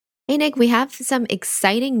Hey, Nick, we have some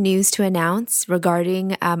exciting news to announce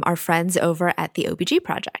regarding our friends over at the OBG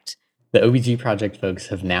Project. The OBG Project folks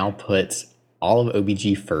have now put all of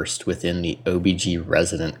OBG First within the OBG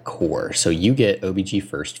Resident Core. So you get OBG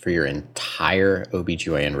First for your entire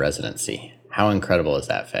OBGYN residency. How incredible is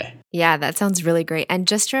that, Faye? Yeah, that sounds really great. And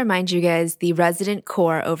just to remind you guys, the Resident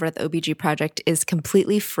Core over at the OBG Project is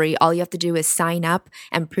completely free. All you have to do is sign up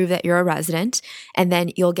and prove that you're a resident. And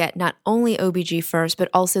then you'll get not only OBG First, but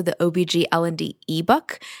also the OBG L&D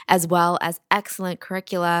ebook, as well as excellent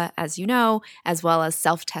curricula, as you know, as well as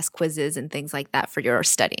self-test quizzes and things like that for your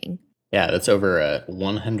studying. Yeah, that's over a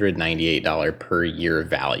 $198 per year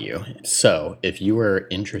value. So if you are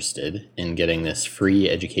interested in getting this free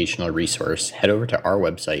educational resource, head over to our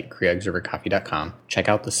website, KreaObserverCoffee.com, check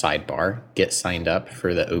out the sidebar, get signed up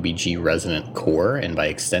for the OBG Resident Core, and by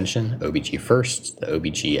extension, OBG First, the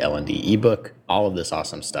OBG L&D ebook, all of this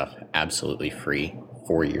awesome stuff, absolutely free,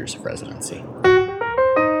 4 years of residency.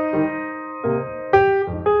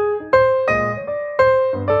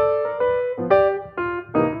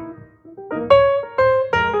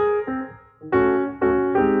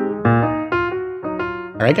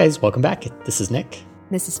 All right, guys, welcome back. This is Nick.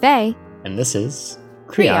 This is Faye. And this is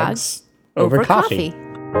Creogs Over Coffee.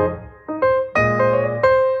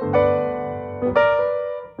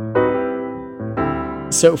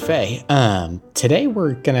 So, Faye, today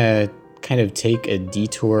we're going to kind of take a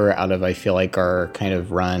detour out of, I feel like, our kind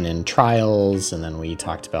of run in trials, and then we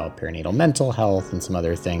talked about perinatal mental health and some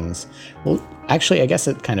other things. Well, actually, I guess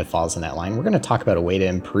it kind of falls in that line. We're going to talk about a way to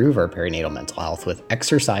improve our perinatal mental health with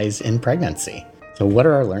exercise in pregnancy. So what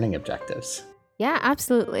are our learning objectives? Yeah,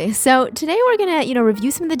 absolutely. So today we're going to,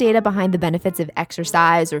 review some of the data behind the benefits of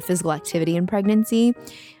exercise or physical activity in pregnancy.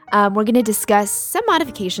 We're going to discuss some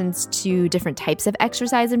modifications to different types of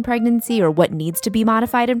exercise in pregnancy or what needs to be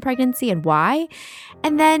modified in pregnancy and why.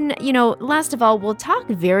 And then, last of all, we'll talk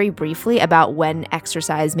very briefly about when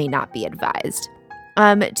exercise may not be advised.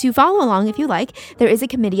 To follow along, if you like, there is a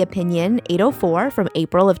committee opinion 804 from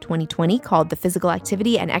April of 2020 called The Physical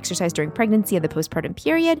Activity and Exercise During Pregnancy and the Postpartum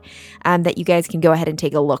Period that you guys can go ahead and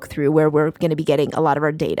take a look through, where we're going to be getting a lot of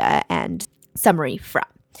our data and summary from.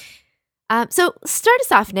 So start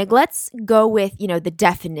us off, Nick. Let's go with, the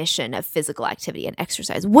definition of physical activity and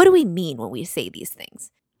exercise. What do we mean when we say these things?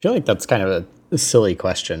 I feel like that's kind of a silly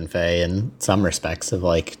question, Faye, in some respects of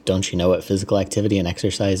like, don't you know what physical activity and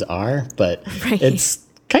exercise are? But right. It's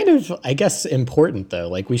kind of, I guess, important though.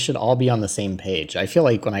 Like we should all be on the same page. I feel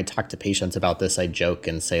like when I talk to patients about this, I joke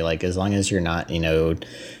and say like, as long as you're not,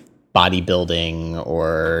 bodybuilding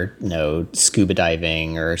or, scuba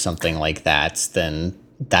diving or something like that, then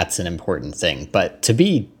that's an important thing. But to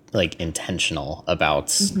be like intentional about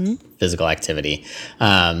physical activity.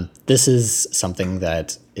 This is something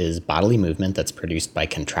that is bodily movement that's produced by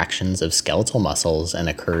contractions of skeletal muscles and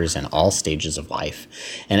occurs in all stages of life.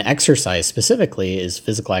 And exercise specifically is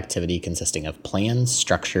physical activity consisting of planned,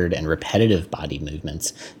 structured, and repetitive body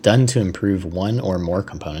movements done to improve one or more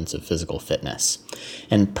components of physical fitness.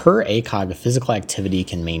 And per ACOG, physical activity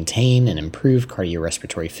can maintain and improve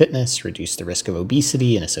cardiorespiratory fitness, reduce the risk of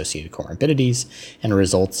obesity and associated comorbidities, and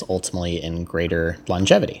results ultimately in greater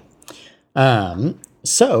longevity.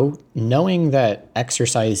 So knowing that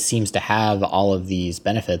exercise seems to have all of these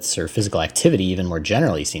benefits, or physical activity even more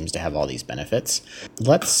generally seems to have all these benefits,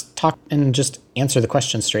 let's talk and just answer the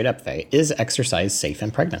question straight up, Faye. Is exercise safe in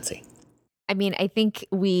pregnancy? I mean, I think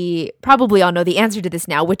we probably all know the answer to this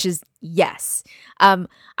now, which is yes. I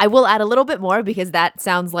will add a little bit more because that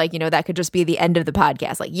sounds like, that could just be the end of the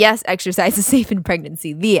podcast. Like, yes, exercise is safe in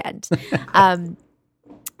pregnancy, the end.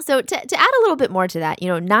 So to add a little bit more to that,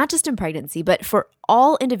 not just in pregnancy, but for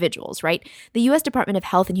all individuals, right? The U.S. Department of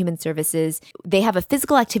Health and Human Services, they have a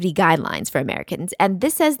physical activity guidelines for Americans. And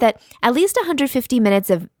this says that at least 150 minutes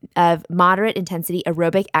of moderate intensity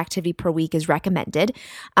aerobic activity per week is recommended.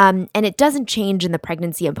 And it doesn't change in the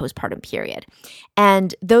pregnancy and postpartum period.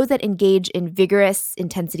 And those that engage in vigorous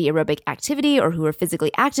intensity aerobic activity or who are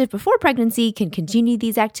physically active before pregnancy can continue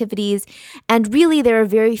these activities. And really, there are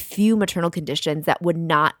very few maternal conditions that would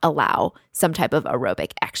not allow some type of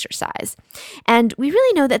aerobic exercise. And we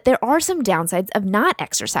really know that there are some downsides of not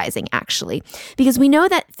exercising, actually, because we know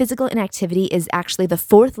that physical inactivity is actually the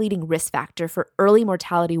fourth leading risk factor for early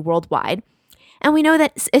mortality worldwide. And we know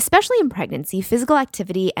that, especially in pregnancy, physical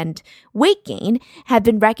activity and weight gain have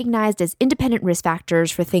been recognized as independent risk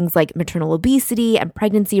factors for things like maternal obesity and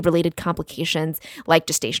pregnancy-related complications like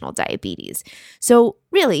gestational diabetes. So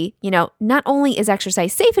really, not only is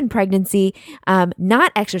exercise safe in pregnancy,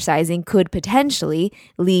 not exercising could potentially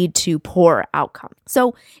lead to poor outcome.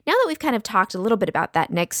 So now that we've kind of talked a little bit about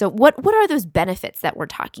that, Nick, so what are those benefits that we're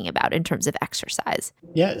talking about in terms of exercise?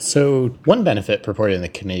 Yeah, so one benefit purported in the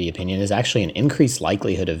committee opinion is actually an increased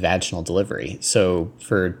likelihood of vaginal delivery. So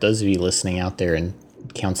for those of you listening out there and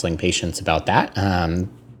counseling patients about that,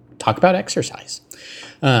 talk about exercise.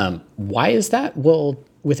 Why is that? Well,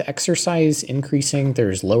 with exercise increasing,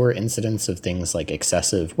 there's lower incidence of things like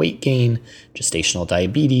excessive weight gain, gestational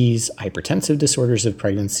diabetes, hypertensive disorders of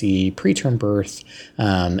pregnancy, preterm birth,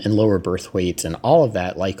 and lower birth weights. And all of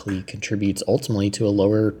that likely contributes ultimately to a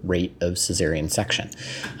lower rate of cesarean section.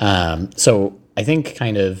 So I think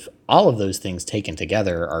kind of all of those things taken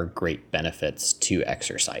together are great benefits to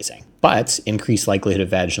exercising. But increased likelihood of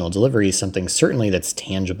vaginal delivery is something certainly that's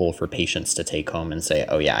tangible for patients to take home and say,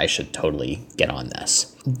 oh yeah, I should totally get on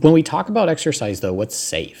this. When we talk about exercise though, what's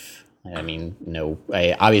safe? I mean,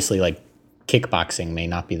 obviously like kickboxing may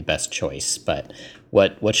not be the best choice, but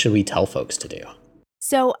what should we tell folks to do?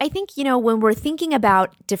 So I think, when we're thinking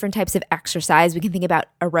about different types of exercise, we can think about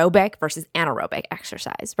aerobic versus anaerobic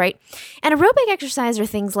exercise, right? And aerobic exercise are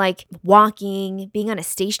things like walking, being on a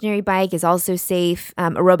stationary bike is also safe.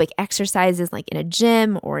 Aerobic exercises like in a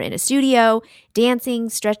gym or in a studio, dancing,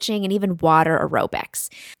 stretching, and even water aerobics.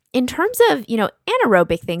 In terms of,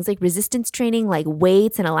 anaerobic things like resistance training, like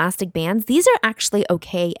weights and elastic bands, these are actually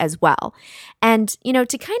okay as well. And,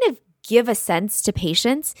 to kind of give a sense to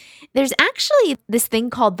patients, there's actually this thing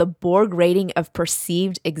called the Borg rating of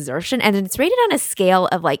perceived exertion, and it's rated on a scale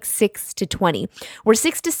of like 6 to 20, where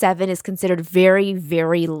 6 to 7 is considered very,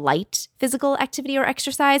 very light physical activity or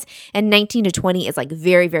exercise, and 19 to 20 is like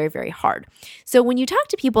very, very, very hard. So when you talk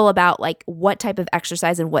to people about like what type of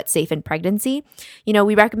exercise and what's safe in pregnancy,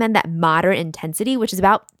 we recommend that moderate intensity, which is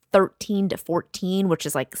about 13 to 14, which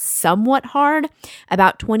is like somewhat hard,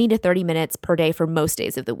 about 20 to 30 minutes per day for most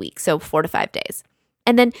days of the week. So 4 to 5 days.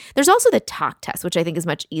 And then there's also the talk test, which I think is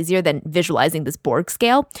much easier than visualizing this Borg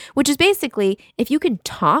scale, which is basically if you can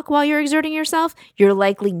talk while you're exerting yourself, you're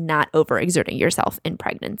likely not overexerting yourself in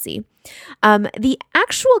pregnancy. The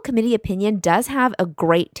actual committee opinion does have a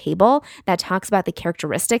great table that talks about the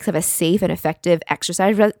characteristics of a safe and effective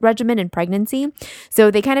exercise regimen in pregnancy. So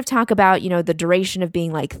they kind of talk about, the duration of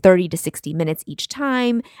being like 30 to 60 minutes each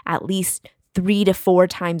time, at least 3 to 4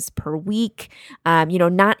 times per week,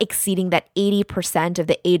 not exceeding that 80% of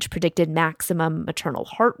the age predicted maximum maternal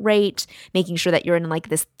heart rate, making sure that you're in like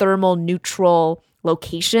this thermal neutral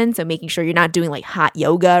location. So making sure you're not doing like hot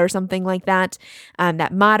yoga or something like that.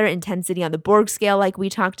 That moderate intensity on the Borg scale, like we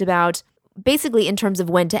talked about. Basically, in terms of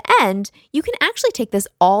when to end, you can actually take this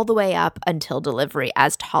all the way up until delivery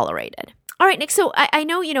as tolerated. All right, Nick, so I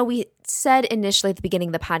know, we said initially at the beginning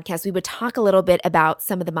of the podcast, we would talk a little bit about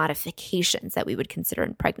some of the modifications that we would consider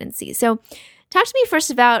in pregnancy. So talk to me first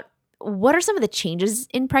about what are some of the changes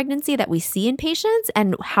in pregnancy that we see in patients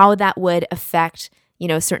and how that would affect,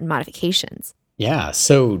 certain modifications. Yeah,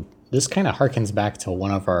 so this kind of harkens back to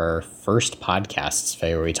one of our first podcasts,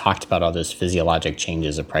 Faye, where we talked about all those physiologic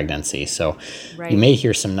changes of pregnancy. So You may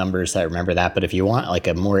hear some numbers that remember that, but if you want like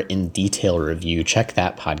a more in-detail review, check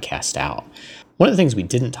that podcast out. One of the things we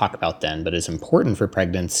didn't talk about then, but is important for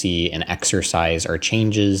pregnancy and exercise, are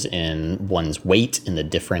changes in one's weight and the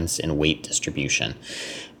difference in weight distribution.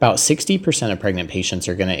 About 60% of pregnant patients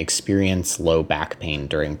are going to experience low back pain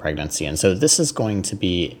during pregnancy. And so this is going to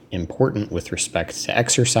be important with respect to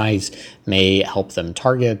exercise, may help them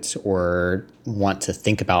target or want to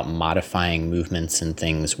think about modifying movements and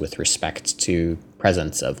things with respect to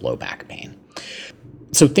presence of low back pain.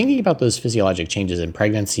 So thinking about those physiologic changes in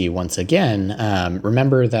pregnancy, once again,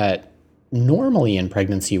 remember that normally in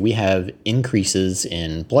pregnancy, we have increases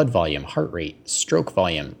in blood volume, heart rate, stroke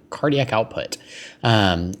volume, cardiac output.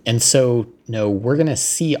 And so, we're going to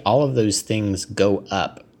see all of those things go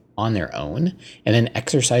up on their own, and then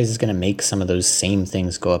exercise is going to make some of those same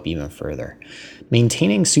things go up even further.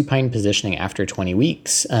 Maintaining supine positioning after 20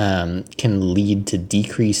 weeks can lead to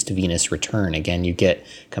decreased venous return. Again, you get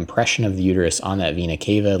compression of the uterus on that vena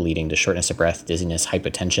cava, leading to shortness of breath, dizziness,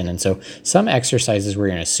 hypotension. And so some exercises where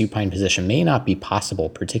you're in a supine position may not be possible,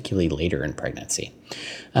 particularly later in pregnancy.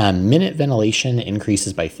 Minute ventilation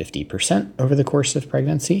increases by 50% over the course of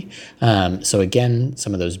pregnancy. So again,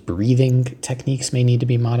 some of those breathing techniques may need to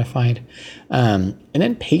be modified. modified. And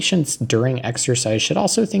then patients during exercise should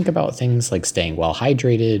also think about things like staying well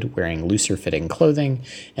hydrated, wearing looser fitting clothing,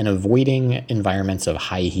 and avoiding environments of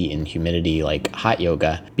high heat and humidity like hot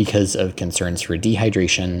yoga because of concerns for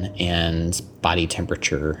dehydration and body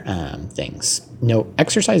temperature things.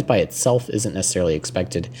 Exercise by itself isn't necessarily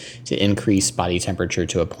expected to increase body temperature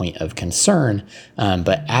to a point of concern,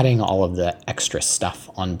 but adding all of the extra stuff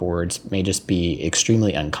on board may just be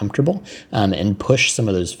extremely uncomfortable and push some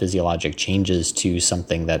of those physiologic changes to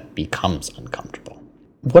something that becomes uncomfortable.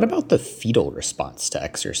 What about the fetal response to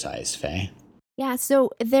exercise, Faye? Yeah,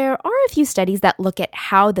 so there are a few studies that look at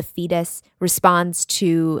how the fetus responds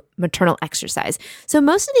to maternal exercise. So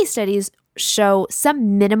most of these studies show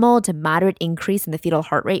some minimal to moderate increase in the fetal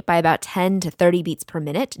heart rate by about 10 to 30 beats per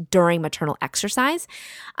minute during maternal exercise.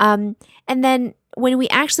 And then when we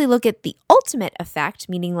actually look at the ultimate effect,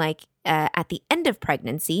 meaning like at the end of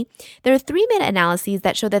pregnancy, there are 3 meta-analyses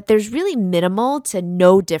that show that there's really minimal to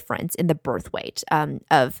no difference in the birth weight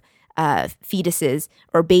of fetuses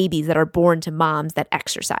or babies that are born to moms that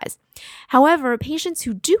exercise. However, patients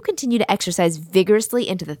who do continue to exercise vigorously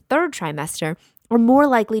into the 3rd trimester are more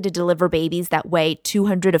likely to deliver babies that weigh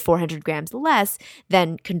 200 to 400 grams less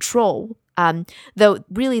than control. Though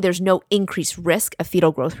really there's no increased risk of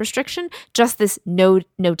fetal growth restriction, just this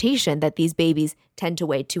notation that these babies tend to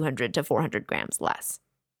weigh 200 to 400 grams less.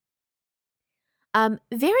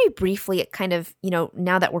 Very briefly, it kind of,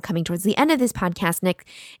 now that we're coming towards the end of this podcast, Nick,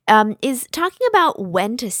 is talking about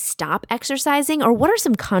when to stop exercising or what are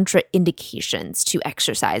some contraindications to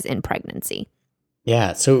exercise in pregnancy?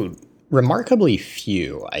 Yeah, so remarkably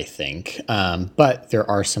few, I think, but there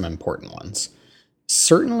are some important ones.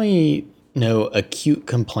 Certainly, no acute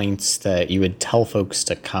complaints that you would tell folks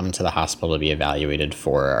to come to the hospital to be evaluated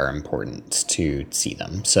for are important to see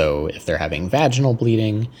them. So if they're having vaginal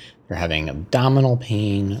bleeding, they're having abdominal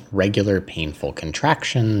pain, regular painful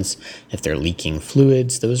contractions, if they're leaking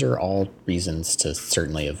fluids, those are all reasons to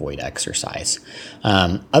certainly avoid exercise.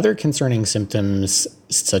 Other concerning symptoms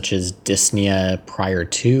such as dyspnea prior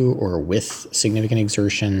to or with significant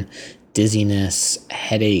exertion, dizziness,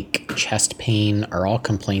 headache, chest pain are all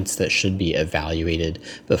complaints that should be evaluated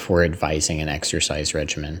before advising an exercise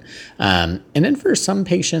regimen. And then for some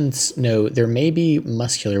patients, there may be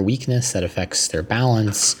muscular weakness that affects their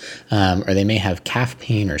balance, or they may have calf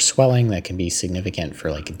pain or swelling that can be significant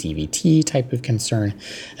for like a DVT type of concern.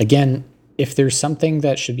 Again, if there's something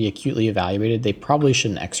that should be acutely evaluated, they probably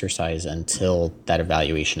shouldn't exercise until that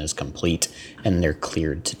evaluation is complete and they're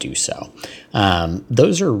cleared to do so.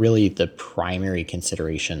 Those are really the primary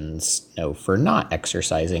considerations, for not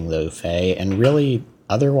exercising though, Faye, and really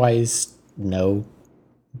otherwise,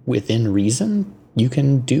 within reason, you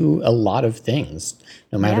can do a lot of things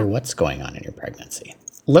no matter what's going on in your pregnancy.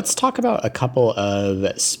 Let's talk about a couple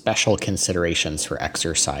of special considerations for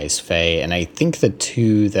exercise, Faye. And I think the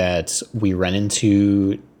two that we run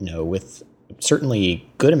into, with certainly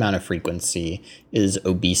good amount of frequency is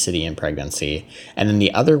obesity in pregnancy. And then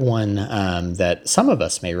the other one that some of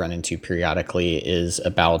us may run into periodically is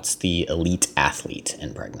about the elite athlete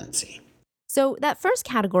in pregnancy. So that first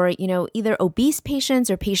category, either obese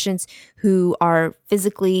patients or patients who are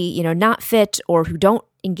physically, not fit or who don't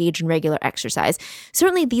engage in regular exercise.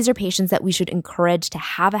 Certainly, these are patients that we should encourage to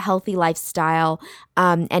have a healthy lifestyle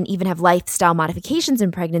and even have lifestyle modifications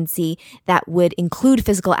in pregnancy that would include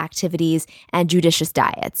physical activities and judicious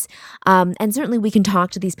diets. And certainly, we can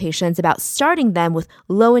talk to these patients about starting them with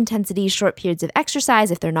low intensity, short periods of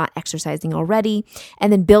exercise if they're not exercising already,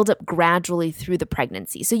 and then build up gradually through the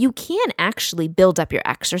pregnancy. So you can actually build up your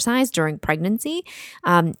exercise during pregnancy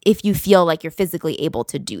if you feel like you're physically able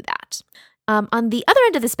to do that. On the other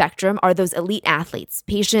end of the spectrum are those elite athletes,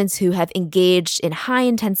 patients who have engaged in high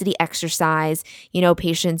intensity exercise,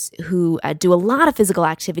 patients who do a lot of physical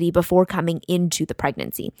activity before coming into the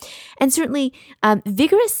pregnancy. And certainly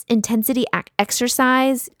vigorous intensity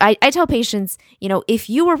exercise, I tell patients, if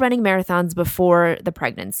you were running marathons before the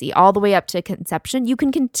pregnancy, all the way up to conception, you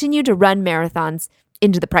can continue to run marathons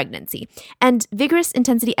into the pregnancy. And vigorous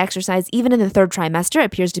intensity exercise, even in the 3rd trimester,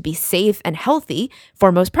 appears to be safe and healthy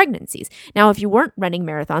for most pregnancies. Now, if you weren't running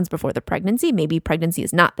marathons before the pregnancy, maybe pregnancy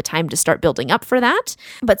is not the time to start building up for that.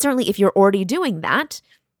 But certainly if you're already doing that,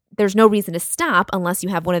 there's no reason to stop unless you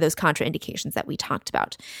have one of those contraindications that we talked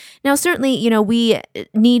about. Now, certainly, we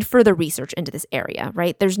need further research into this area,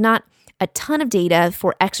 right? There's not a ton of data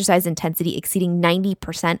for exercise intensity exceeding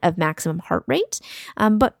 90% of maximum heart rate.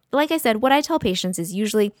 But like I said, what I tell patients is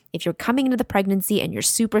usually if you're coming into the pregnancy and you're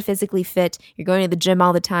super physically fit, you're going to the gym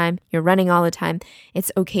all the time, you're running all the time,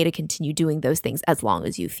 it's okay to continue doing those things as long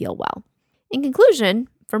as you feel well. In conclusion,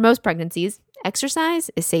 for most pregnancies, exercise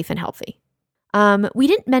is safe and healthy. We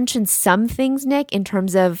didn't mention some things, Nick, in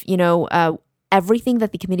terms of, everything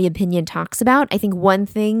that the committee opinion talks about. I think one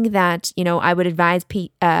thing that, I would advise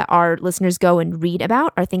our listeners go and read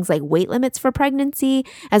about are things like weight limits for pregnancy,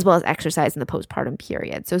 as well as exercise in the postpartum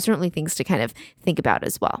period. So certainly things to kind of think about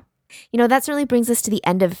as well. That certainly brings us to the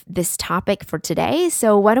end of this topic for today.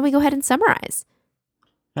 So why don't we go ahead and summarize?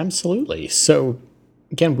 Absolutely. So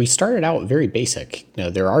again, we started out very basic.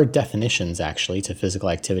 There are definitions actually to physical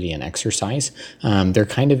activity and exercise. They're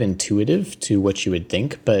kind of intuitive to what you would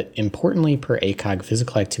think, but importantly, per ACOG,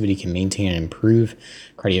 physical activity can maintain and improve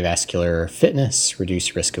cardiovascular fitness,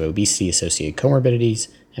 reduce risk of obesity-associated comorbidities,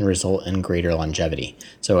 and result in greater longevity.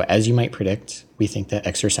 So as you might predict, we think that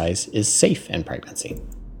exercise is safe in pregnancy.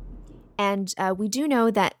 And we do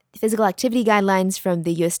know that physical activity guidelines from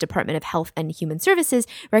the U.S. Department of Health and Human Services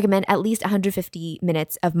recommend at least 150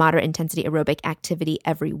 minutes of moderate intensity aerobic activity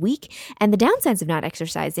every week. And the downsides of not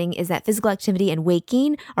exercising is that physical activity and weight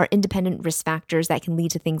gain are independent risk factors that can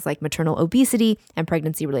lead to things like maternal obesity and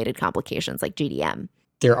pregnancy-related complications like GDM.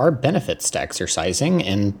 There are benefits to exercising,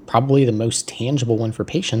 and probably the most tangible one for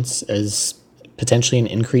patients is potentially an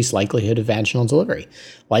increased likelihood of vaginal delivery,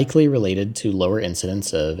 likely related to lower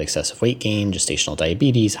incidence of excessive weight gain, gestational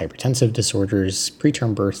diabetes, hypertensive disorders,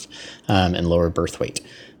 preterm birth, and lower birth weight.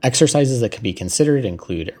 Exercises that can be considered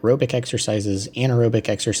include aerobic exercises, anaerobic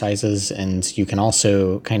exercises, and you can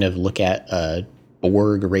also kind of look at a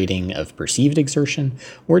Borg rating of perceived exertion,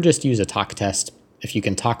 or just use a talk test. If you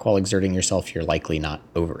can talk while exerting yourself, you're likely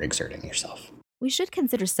not overexerting yourself. We should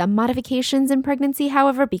consider some modifications in pregnancy,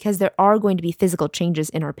 however, because there are going to be physical changes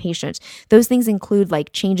in our patient. Those things include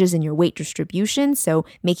like changes in your weight distribution, so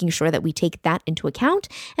making sure that we take that into account,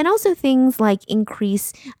 and also things like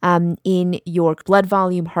increase in your blood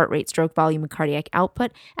volume, heart rate, stroke volume, and cardiac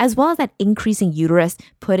output, as well as that increasing uterus,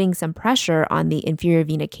 putting some pressure on the inferior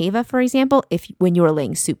vena cava, for example, when you are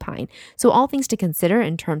laying supine. So all things to consider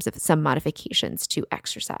in terms of some modifications to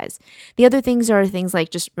exercise. The other things are things like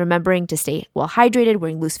just remembering to stay well hydrated,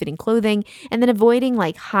 wearing loose-fitting clothing, and then avoiding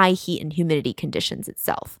like high heat and humidity conditions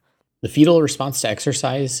itself. The fetal response to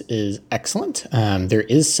exercise is excellent. There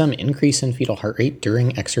is some increase in fetal heart rate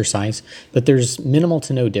during exercise, but there's minimal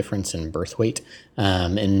to no difference in birth weight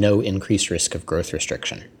and no increased risk of growth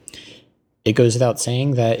restriction. It goes without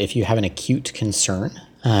saying that if you have an acute concern,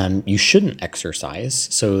 you shouldn't exercise.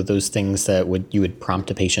 So those things that you would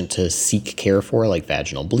prompt a patient to seek care for, like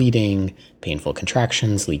vaginal bleeding, painful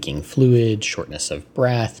contractions, leaking fluid, shortness of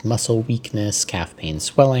breath, muscle weakness, calf pain,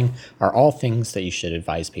 swelling, are all things that you should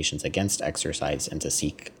advise patients against exercise and to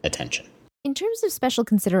seek attention. In terms of special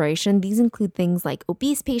consideration, these include things like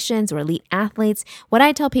obese patients or elite athletes. What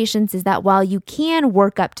I tell patients is that while you can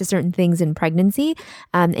work up to certain things in pregnancy,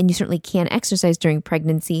 and you certainly can exercise during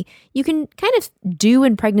pregnancy, you can kind of do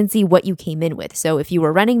in pregnancy what you came in with. So if you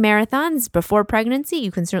were running marathons before pregnancy, you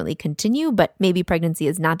can certainly continue, but maybe pregnancy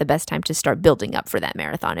is not the best time to start building up for that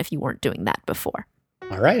marathon if you weren't doing that before.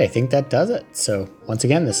 All right, I think that does it. So once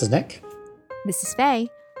again, this is Nick. This is Faye.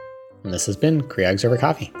 And this has been Creogs Over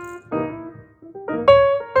Coffee.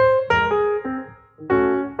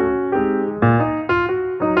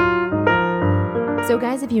 So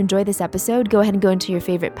guys, if you enjoyed this episode, go ahead and go into your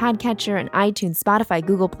favorite podcatcher and iTunes, Spotify,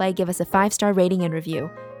 Google Play. Give us a 5-star rating and review.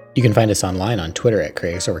 You can find us online on Twitter at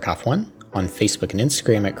CreogsOverCoff1, on Facebook and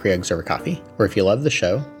Instagram at CreogsOverCoffee. Or if you love the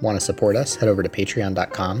show, want to support us, head over to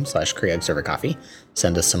patreon.com/CreogsOverCoffee.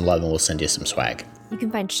 Send us some love and we'll send you some swag. You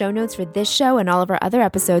can find show notes for this show and all of our other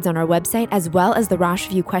episodes on our website, as well as the Rosh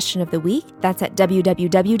Review question of the week. That's at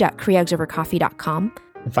www.creogsovercoffee.com.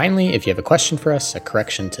 And finally, if you have a question for us, a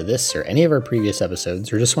correction to this or any of our previous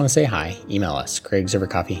episodes, or just want to say hi, email us,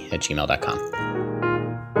 creogsovercoffee@gmail.com.